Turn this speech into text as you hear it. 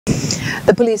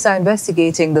The police are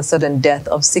investigating the sudden death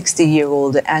of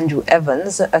 60-year-old Andrew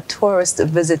Evans, a tourist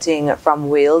visiting from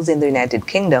Wales in the United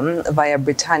Kingdom via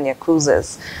Britannia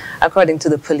Cruises. According to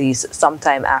the police,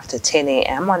 sometime after 10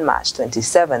 a.m. on March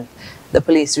 27th, the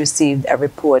police received a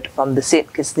report from the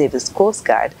St. Kitts Nevis Coast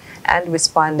Guard and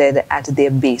responded at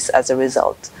their base as a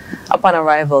result. Upon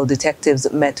arrival,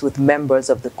 detectives met with members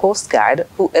of the Coast Guard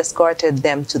who escorted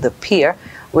them to the pier,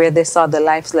 where they saw the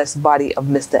lifeless body of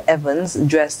Mr. Evans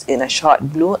dressed in a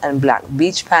short blue and black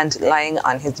beach pant lying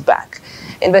on his back.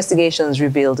 Investigations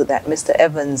revealed that Mr.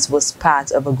 Evans was part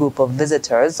of a group of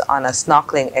visitors on a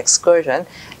snorkeling excursion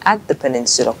at the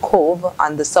Peninsula Cove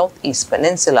on the southeast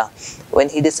peninsula, when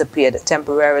he disappeared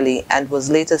temporarily and was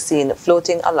later seen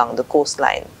floating along the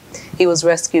coastline. He was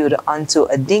rescued onto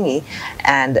a dinghy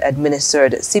and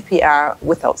administered CPR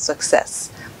without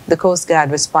success. The Coast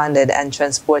Guard responded and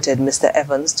transported Mr.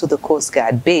 Evans to the Coast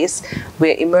Guard base,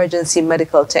 where emergency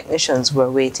medical technicians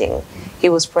were waiting. He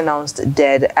was pronounced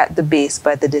dead at the base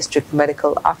by the district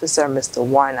medical officer, Mr.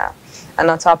 Warner. An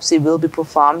autopsy will be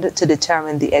performed to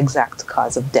determine the exact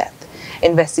cause of death.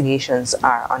 Investigations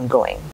are ongoing.